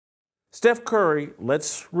Steph Curry,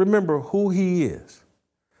 let's remember who he is.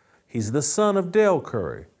 He's the son of Dell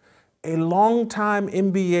Curry, a longtime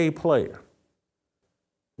NBA player.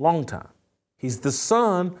 Long time. He's the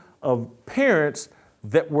son of parents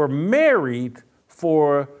that were married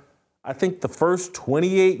for, I think, the first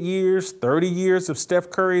 28 years, 30 years of Steph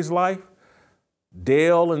Curry's life.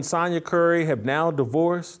 Dale and Sonia Curry have now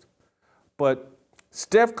divorced. But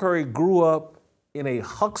Steph Curry grew up in a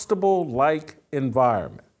Huxtable-like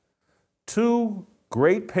environment. Two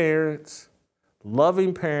great parents,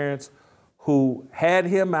 loving parents who had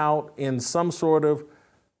him out in some sort of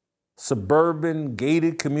suburban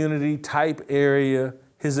gated community type area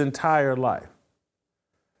his entire life.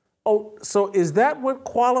 Oh, so is that what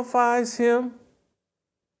qualifies him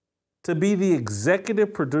to be the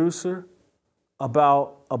executive producer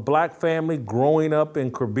about a black family growing up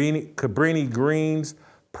in Cabrini Green's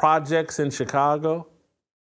projects in Chicago?